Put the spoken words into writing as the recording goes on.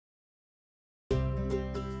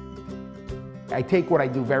I take what I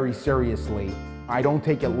do very seriously. I don't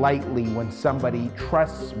take it lightly when somebody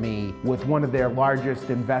trusts me with one of their largest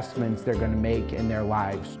investments they're going to make in their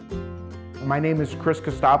lives. My name is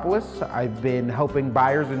Kostopoulos. I've been helping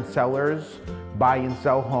buyers and sellers buy and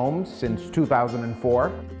sell homes since 2004.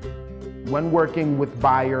 When working with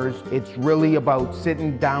buyers, it's really about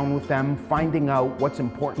sitting down with them, finding out what's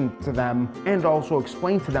important to them, and also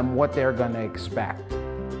explain to them what they're going to expect.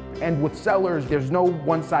 And with sellers, there's no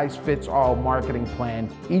one-size-fits-all marketing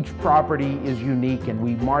plan. Each property is unique, and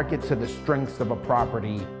we market to the strengths of a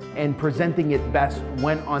property and presenting it best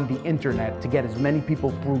went on the internet to get as many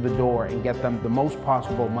people through the door and get them the most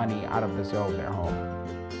possible money out of the sale of their home.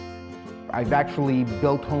 I've actually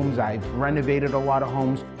built homes, I've renovated a lot of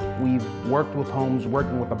homes. We've worked with homes,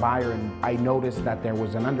 working with a buyer, and I noticed that there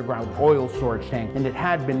was an underground oil storage tank, and it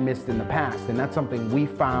had been missed in the past, and that's something we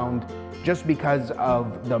found just because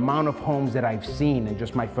of the amount of homes that I've seen and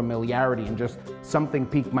just my familiarity, and just something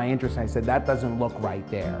piqued my interest. I said, that doesn't look right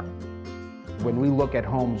there. When we look at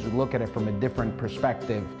homes, we look at it from a different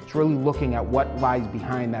perspective. It's really looking at what lies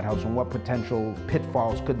behind that house and what potential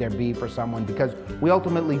pitfalls could there be for someone, because we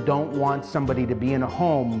ultimately don't want somebody to be in a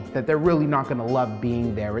home that they're really not going to love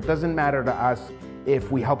being there. It doesn't matter to us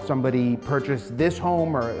if we help somebody purchase this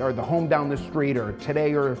home or the home down the street, or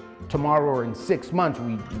today or tomorrow or in 6 months.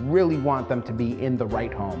 We really want them to be in the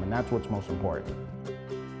right home, and that's what's most important.